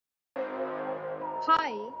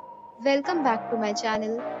Hi, welcome back to my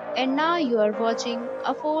channel. And now you are watching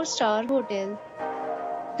a 4-star hotel.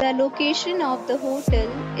 The location of the hotel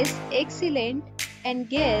is excellent and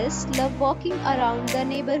guests love walking around the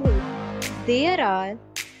neighborhood. There are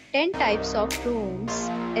 10 types of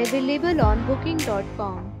rooms available on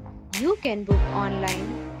booking.com. You can book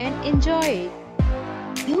online and enjoy it.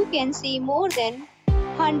 You can see more than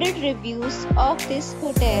 100 reviews of this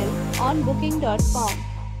hotel on booking.com.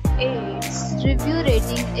 Its review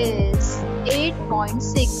rating is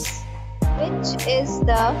 8.6, which is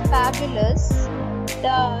the fabulous.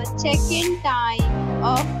 The check-in time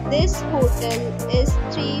of this hotel is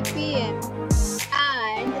 3 p.m.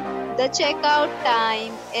 and the checkout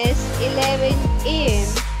time is 11 a.m.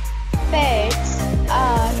 Pets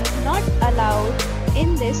are not allowed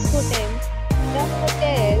in this hotel. The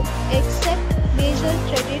hotel accepts major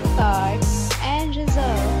credit cards and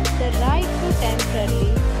reserve the right to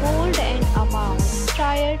temporarily hold an amount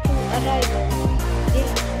prior to arrival.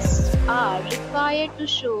 Guests are required to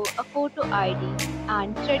show a photo ID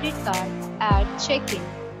and credit card at check-in.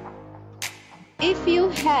 If you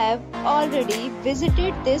have already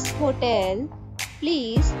visited this hotel,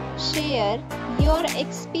 please share your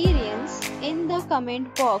experience in the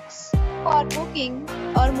comment box. For booking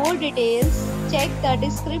or more details, check the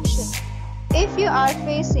description. If you are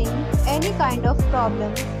facing any kind of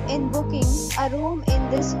problem in booking a room in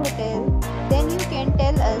this hotel, then you can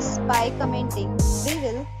tell us by commenting. We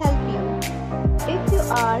will help you. If you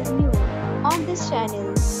are new on this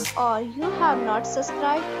channel or you have not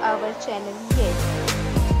subscribed our channel yet,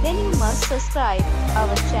 then you must subscribe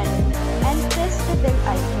our channel and press the bell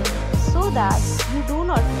icon so that you do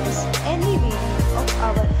not miss any video of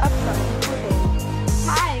our upcoming hotel.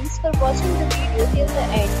 Thanks for watching the video till the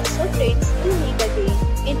end. So friends, we'll meet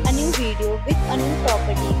again in a new video with a new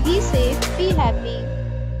property. Be safe, be happy.